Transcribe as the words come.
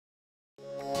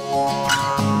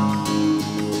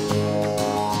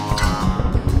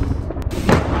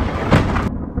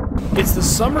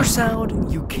summer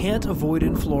sound you can't avoid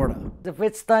in Florida. If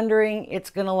it's thundering,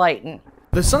 it's going to lighten.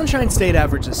 The Sunshine State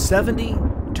averages 70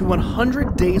 to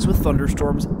 100 days with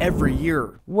thunderstorms every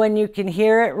year. When you can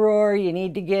hear it roar, you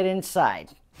need to get inside.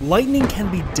 Lightning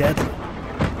can be deadly,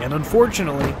 and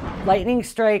unfortunately, lightning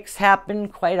strikes happen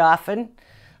quite often,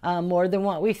 more than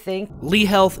what we think. Lee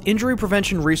Health Injury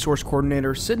Prevention Resource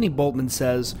Coordinator Syndi Bultman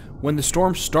says when the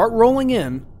storms start rolling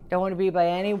in, don't want to be by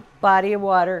any body of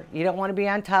water. You don't want to be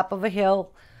on top of a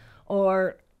hill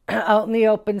or out in the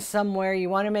open somewhere. You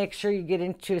want to make sure you get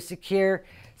into a secure,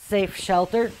 safe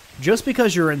shelter. Just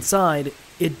because you're inside,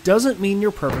 it doesn't mean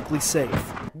you're perfectly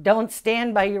safe. Don't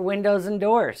stand by your windows and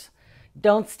doors.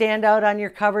 Don't stand out on your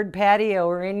covered patio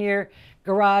or in your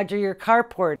garage or your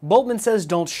carport. Bultman says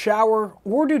don't shower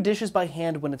or do dishes by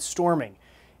hand when it's storming.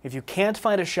 If you can't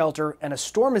find a shelter and a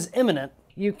storm is imminent,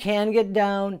 you can get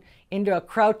down into a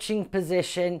crouching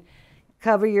position,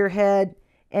 cover your head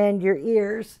and your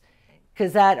ears,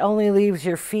 because that only leaves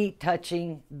your feet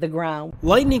touching the ground.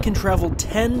 Lightning can travel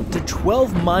 10 to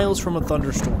 12 miles from a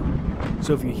thunderstorm.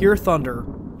 So if you hear thunder,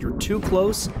 you're too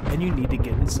close and you need to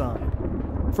get inside.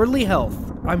 For Lee Health,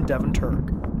 I'm Devin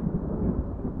Turk.